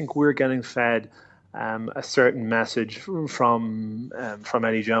 I think we're getting fed a certain message from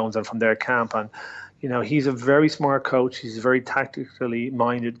Eddie Jones and from their camp, and he's a very smart coach. He's a very tactically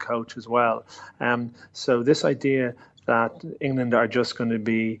minded coach as well. So this idea that England are just going to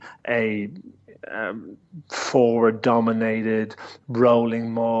be a forward dominated,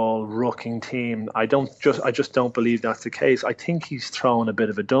 rolling maul, rooking team, I just don't believe that's the case. I think he's thrown a bit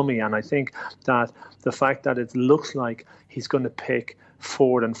of a dummy, and I think that the fact that it looks like he's going to pick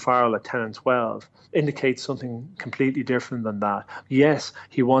Ford and Farrell at 10 and 12 indicates something completely different than that. Yes,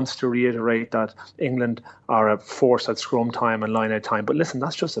 he wants to reiterate that England are a force at scrum time and line out time, but listen,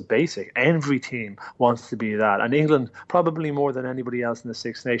 that's just a basic. Every team wants to be that, and England, probably more than anybody else in the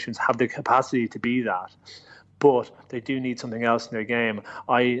Six Nations, have the capacity to be that. But they do need something else in their game.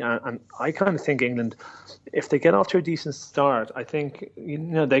 I kind of think England, if they get off to a decent start, I think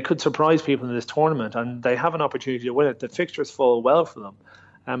they could surprise people in this tournament, and they have an opportunity to win it. The fixtures fall well for them.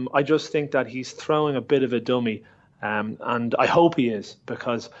 I just think that he's throwing a bit of a dummy, and I hope he is,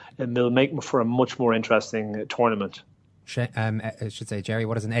 because it will make for a much more interesting tournament. I should say, Jerry,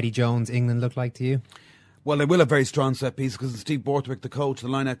 what does an Eddie Jones England look like to you? Well, they will have very strong set pieces, because Steve Borthwick, the coach, the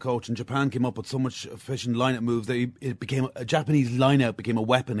line-out coach in Japan, came up with so much efficient line-out moves that it became a Japanese line-out became a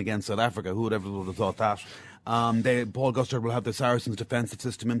weapon against South Africa. Who would have thought that? Paul Gustard will have the Saracens defensive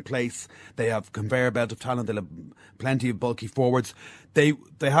system in place. They have conveyor belt of talent. They'll have plenty of bulky forwards. They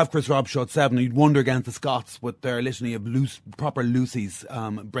have Chris Robshaw at 7. You'd wonder against the Scots with their litany of proper loosies,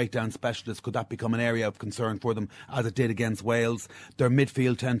 breakdown specialists. Could that become an area of concern for them, as it did against Wales? Their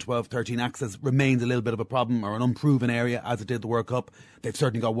midfield 10, 12, 13 axis remains a little bit of a problem, or an unproven area, as it did the World Cup. They've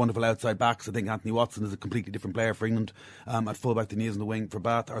certainly got wonderful outside backs. I think Anthony Watson is a completely different player for England at fullback than he is in the wing for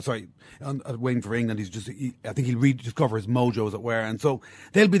at wing for England. I think he'll rediscover his mojo, as it were, and so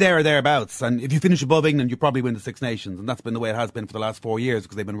they'll be there or thereabouts. And if you finish above England, you probably win the Six Nations, and that's been the way it has been for the last 4 years,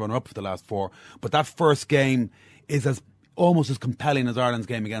 because they've been runner-up for the last 4. But that first game is almost as compelling as Ireland's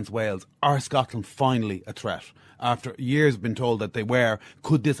game against Wales. Are Scotland finally a threat? After years been told that they were,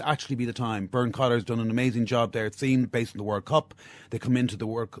 could this actually be the time? Byrne Cotter's done an amazing job there, it seemed, based on the World Cup. They come into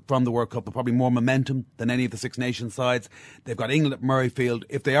from the World Cup with probably more momentum than any of the Six Nations sides. They've got England at Murrayfield.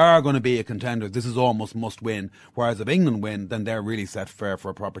 If they are going to be a contender, this is almost must win. Whereas if England win, then they're really set fair for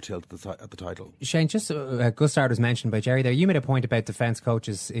a proper tilt at the title. Shane, just Gustard was mentioned by Jerry there. You made a point about defence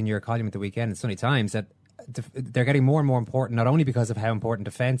coaches in your column at the weekend in Sunday Times, that they're getting more and more important, not only because of how important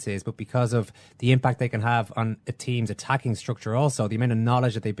defence is, but because of the impact they can have on a team's attacking structure also. The amount of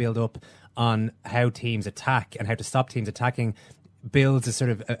knowledge that they build up on how teams attack and how to stop teams attacking builds a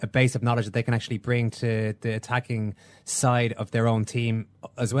sort of a base of knowledge that they can actually bring to the attacking side of their own team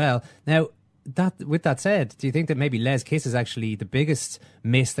as well. Now, with that said, do you think that maybe Les Kiss is actually the biggest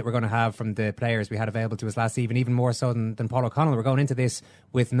miss that we're going to have from the players we had available to us last season, even more so than Paul O'Connell? We're going into this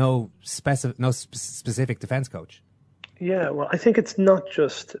with no specific defence coach. Yeah, well, I think it's not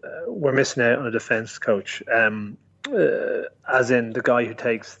just we're missing out on a defence coach, as in the guy who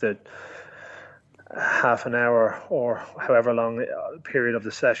takes the half an hour or however long period of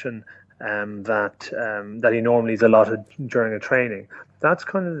the session that he normally is allotted during a training. That's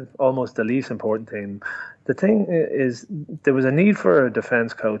kind of almost the least important thing. The thing is, there was a need for a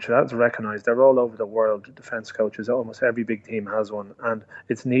defence coach. That's recognised. They're all over the world, defence coaches. Almost every big team has one, and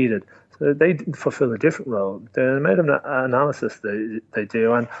it's needed. So they fulfil a different role. The amount of analysis they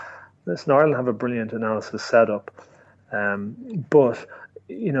do, and listen, Ireland have a brilliant analysis setup. But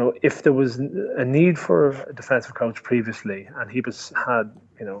if there was a need for a defensive coach previously, and he had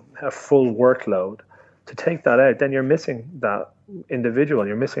a full workload, to take that out, then you're missing that individual.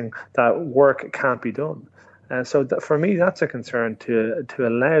 You're missing that work can't be done. And so for me, that's a concern, to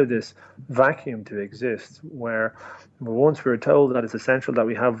allow this vacuum to exist, where once we were told that it's essential that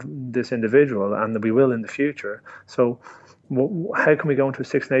we have this individual, and that we will in the future. So how can we go into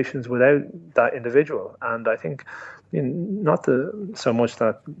Six Nations without that individual? And I think not so much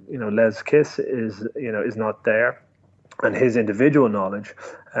that Les Kiss is not there, and his individual knowledge,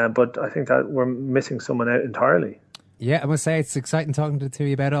 but I think that we're missing someone out entirely. Yeah, I must say it's exciting talking to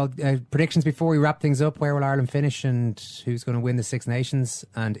you about all predictions before we wrap things up. Where will Ireland finish, and who's going to win the Six Nations?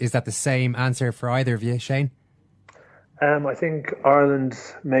 And is that the same answer for either of you, Shane? I think Ireland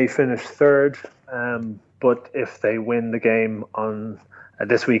may finish third, but if they win the game on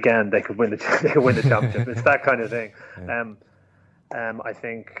this weekend, they could win the championship. It's that kind of thing. I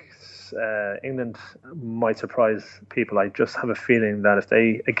think England might surprise people. I just have a feeling that if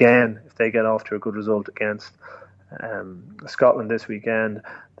they get off to a good result against Scotland this weekend,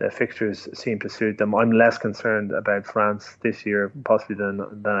 the fixtures seem to suit them. I'm less concerned about France this year, possibly than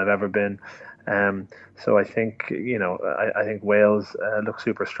I've ever been. So I think I think Wales look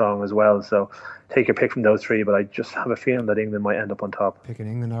super strong as well. So take your pick from those three, but I just have a feeling that England might end up on top. Picking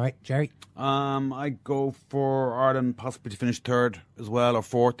England, all right, Jerry. I go for Ireland possibly to finish third as well, or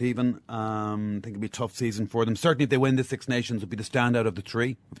fourth even. I think it'll be a tough season for them. Certainly, if they win the Six Nations, it'll be the standout of the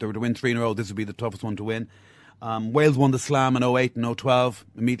three. If they were to win 3 in a row, this would be the toughest one to win. Wales won the Slam in 08 and 012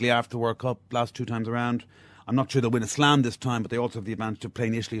 immediately after the World Cup, last 2 times around. I'm not sure they'll win a Slam this time, but they also have the advantage of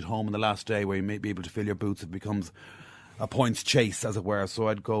playing Italy at home on the last day, where you may be able to fill your boots. It becomes a points chase, as it were. So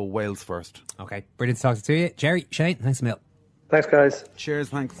I'd go Wales first. Okay, brilliant to talk to you. Jerry, Shane, thanks a million. Thanks, guys. Cheers,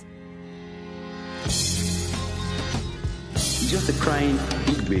 thanks. Just a crying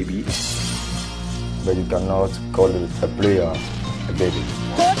big baby. But you cannot call a player a baby.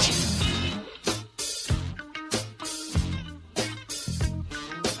 Coach!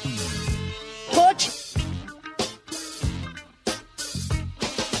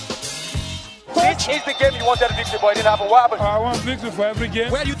 Is the game you wanted a victory, but you didn't have a weapon. I want victory for every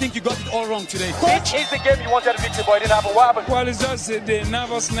game. Where do you think you got it all wrong today? Which is the game you wanted a victory, but you didn't have a weapon. Well, it's just the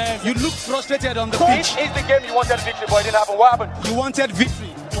nervousness. You look frustrated on the Which pitch. is the game you wanted a victory, but you didn't have a weapon. You wanted victory.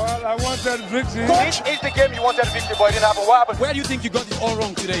 Well, I wanted victory. Which is the game you wanted a victory, but you didn't have a weapon. Where do you think you got it all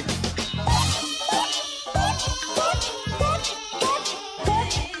wrong today?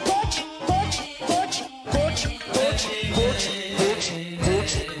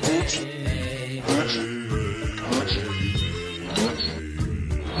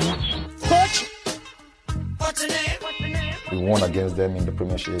 We won against them in the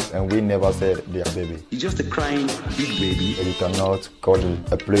Premiership, and we never said they are baby. You're just a crying big baby. But you cannot call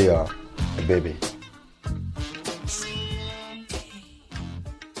a player a baby.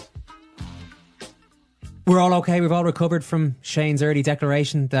 We're all okay. We've all recovered from Shane's early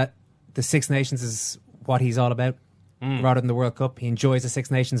declaration that the Six Nations is what he's all about, rather than the World Cup. He enjoys the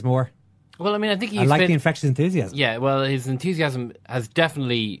Six Nations more. Well, I mean, I think I like the infectious enthusiasm. Yeah, well, his enthusiasm has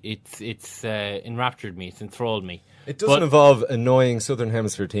definitely it's enraptured me. It's enthralled me. It doesn't involve annoying Southern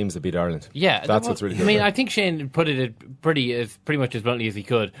Hemisphere teams that beat Ireland. Yeah, that's what's really good. I mean, I think Shane put it pretty much as bluntly as he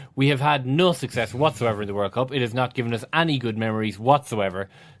could. We have had no success whatsoever in the World Cup. It has not given us any good memories whatsoever.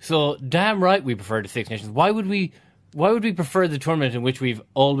 So, damn right, we prefer the Six Nations. Why would we prefer the tournament in which we've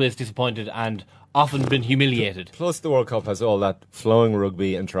always disappointed and often been humiliated? Plus, the World Cup has all that flowing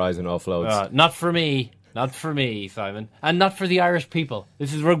rugby and tries and offloads. Not for me. Not for me, Simon. And not for the Irish people.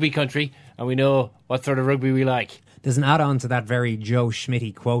 This is rugby country, and we know what sort of rugby we like. There's an add-on to that very Joe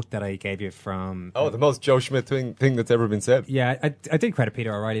Schmitty quote that I gave you from... the most Joe Schmidt thing that's ever been said. Yeah, I did credit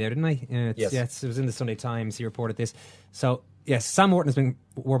Peter O'Reilly there, didn't I? Yes. It was in the Sunday Times. He reported this. So, Yes, Sam Warburton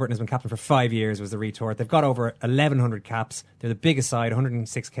has been captain for 5 years, was the retort. They've got over 1,100 caps. They're the biggest side,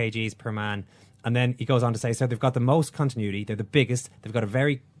 106 kgs per man. And then he goes on to say, so they've got the most continuity. They're the biggest. They've got a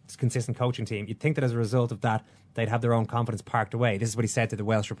very consistent coaching team. You'd think that as a result of that, they'd have their own confidence parked away. This is what he said to the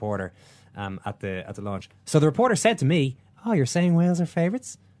Welsh reporter at the launch. So the reporter said to me, "Oh, you're saying Wales are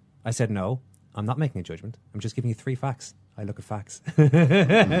favourites?" I said, "No, I'm not making a judgment. I'm just giving you 3 facts. I look at facts."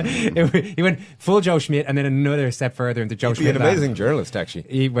 He went full Joe Schmidt and then another step further into Joe Schmidt. He'd be an amazing journalist, actually.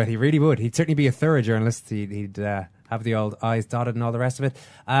 He really would. He'd certainly be a thorough journalist. He'd have the old I's dotted and all the rest of it.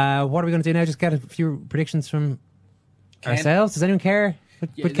 What are we going to do now? Just get a few predictions from Ken? Ourselves? Does anyone care?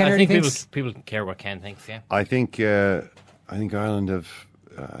 What Ken I think thinks? people care what Ken thinks, yeah. I think Ireland have.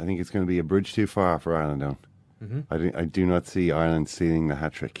 I think it's going to be a bridge too far for Ireland down. Mhm. I do not see Ireland sealing the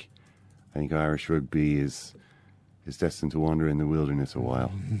hat trick. I think Irish rugby is destined to wander in the wilderness a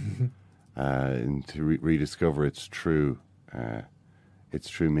while, and to rediscover its true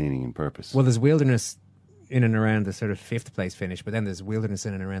meaning and purpose. Well, there's wilderness in and around the sort of 5th place finish, but then there's wilderness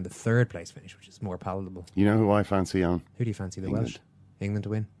in and around the 3rd place finish, which is more palatable. You know who I fancy on? Who do you fancy? The England. Welsh? England to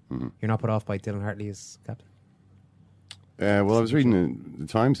win? Mhm. You're not put off by Dylan Hartley as captain? Well, I was reading in the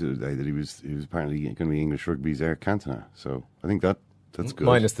Times the other day that he was apparently going to be English rugby's Eric Cantona. So I think that's good.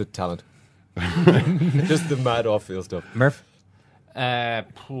 Minus the talent. Just the mad off-field stuff. Murph?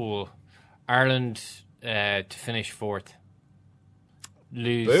 Ireland to finish 4th.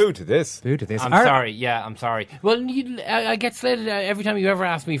 Lose. Boo to this. I'm sorry. Yeah, I'm sorry. Well, I get slated every time you ever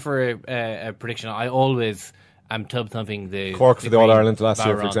ask me for a prediction. I always am tub-thumping the Cork for the Green All-Ireland last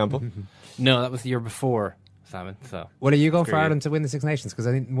year, for Barron. example. No, that was the year before, Simon. So, What are you going Screw for you. Ireland to win the Six Nations? Because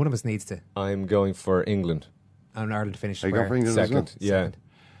I think one of us needs to. I'm going for England. And Ireland to finish Are you going for England as well? Second, yeah.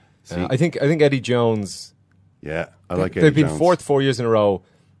 See- I think Eddie Jones. Yeah, I like They've Eddie been Jones. 4th 4 years in a row.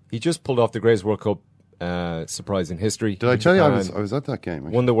 He just pulled off the greatest World Cup surprise in history. Did I tell you I was And at that game?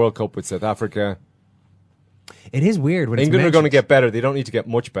 Won the World Cup with South Africa. It is weird when England it's are going to mentioned. get better. They don't need to get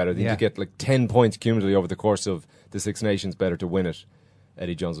much better. They Yeah. need to get like 10 points cumulatively over the course of the Six Nations better to win it.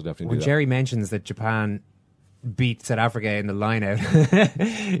 Eddie Jones will definitely When do that. Jerry mentions that Japan beat South Africa in the line out,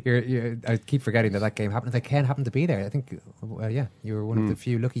 I keep forgetting that game happened. That Ken happened to be there. I think, you were one of the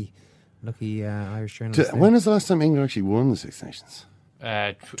few lucky Irish journalists. When was the last time England actually won the Six Nations?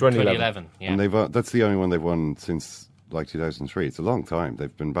 2011. Yeah. And that's the only one they've won since like 2003. It's a long time.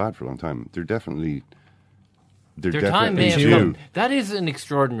 They've been bad for a long time. They're definitely Their time may have due. come. That is an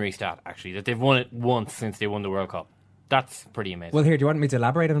extraordinary stat, actually, that they've won it once since they won the World Cup. That's pretty amazing. Well, here, do you want me to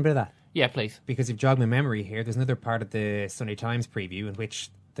elaborate on a bit of that? Yeah, please. Because you've jogged my memory here. There's another part of the Sunday Times preview in which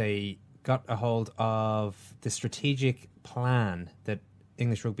they got a hold of the strategic plan that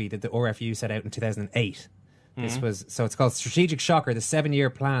English rugby, that the RFU set out in 2008. This was, so it's called Strategic Shocker, the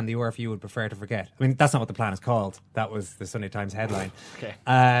 7-year plan the RFU would prefer to forget. I mean, that's not what the plan is called. That was the Sunday Times headline. Okay.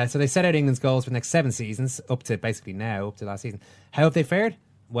 So they set out England's goals for the next 7 seasons, up to basically now, up to last season. How have they fared?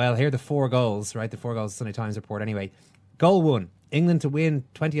 Well, here are the 4 goals, right? The 4 goals, the Sunday Times report anyway. Goal 1, England to win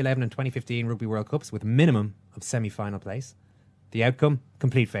 2011 and 2015 Rugby World Cups with a minimum of semi-final place. The outcome,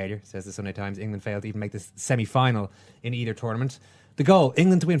 complete failure, says the Sunday Times. England failed to even make the semi-final in either tournament. The goal,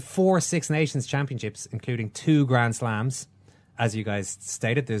 England to win 4 Six Nations championships, including 2 Grand Slams. As you guys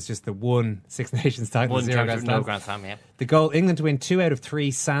stated, there's just the 1 Six Nations title, One 0 Grand championship, Slam. no Grand Slam, yeah. The goal, England to win 2 out of 3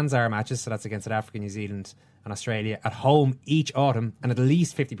 Sanzar matches, so that's against South Africa, New Zealand and Australia, at home each autumn, and at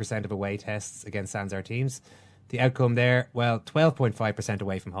least 50% of away tests against Sanzar teams. The outcome there, well, 12.5%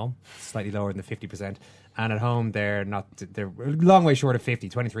 away from home, slightly lower than the 50%. And at home, they're a long way short of 50,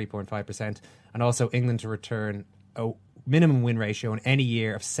 23.5%. And also England to return a minimum win ratio in any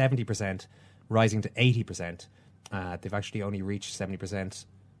year of 70%, rising to 80%. They've actually only reached 70%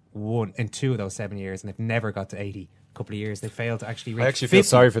 in 2 of those 7 years, and they've never got to 80. A couple of years they failed to actually reach I actually 50. feel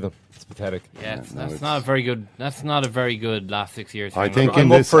sorry for them. It's pathetic. Yeah, that's not a very good. That's not a very good last 6 years. I think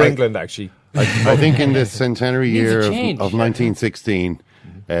I'm up for England, actually. I think in this centenary Needs a year of change. 1916,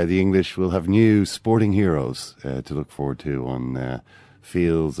 the English will have new sporting heroes to look forward to on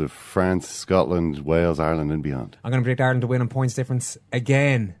fields of France, Scotland, Wales, Ireland, and beyond. I'm going to predict Ireland to win on points difference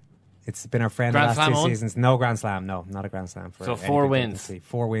again. It's been our friend Grand the last Slam 2 on? seasons. No Grand Slam, no, not a Grand Slam. For So any 4 big wins. difference.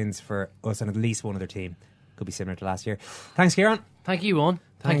 4 wins for us and at least one other team. Could be similar to last year. Thanks, Kieran. Thank you, Owen.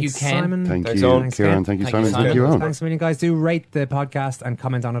 Thank you, Thanks, Ken. Simon. Thank Thanks, you, Owen. Thanks, Kieran. Ken. Thank you, Thank you, Simon. Thank you, Simon. Owen. Thanks a million, guys. Do rate the podcast and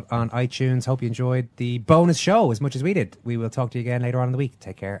comment on it on iTunes. Hope you enjoyed the bonus show as much as we did. We will talk to you again later on in the week.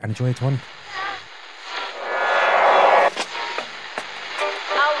 Take care and enjoy the tournament.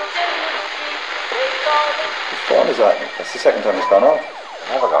 Which one is that? That's the second time it's gone off.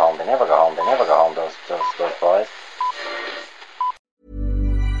 They never go home, those boys.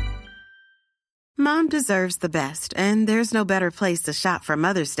 Mom deserves the best, and there's no better place to shop for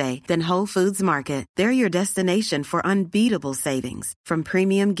Mother's Day than Whole Foods Market. They're your destination for unbeatable savings, from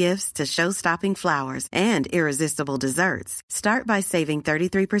premium gifts to show-stopping flowers and irresistible desserts. Start by saving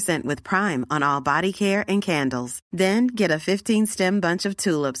 33% with Prime on all body care and candles. Then get a 15-stem bunch of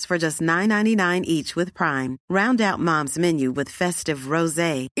tulips for just $9.99 each with Prime. Round out Mom's menu with festive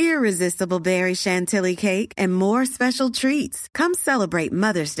rosé, irresistible berry chantilly cake, and more special treats. Come celebrate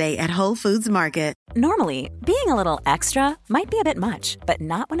Mother's Day at Whole Foods Market. Normally, being a little extra might be a bit much, but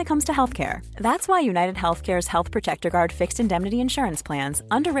not when it comes to healthcare. That's why United Healthcare's Health Protector Guard fixed indemnity insurance plans,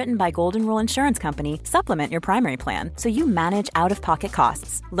 underwritten by Golden Rule Insurance Company, supplement your primary plan so you manage out-of-pocket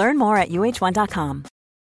costs. Learn more at uh1.com.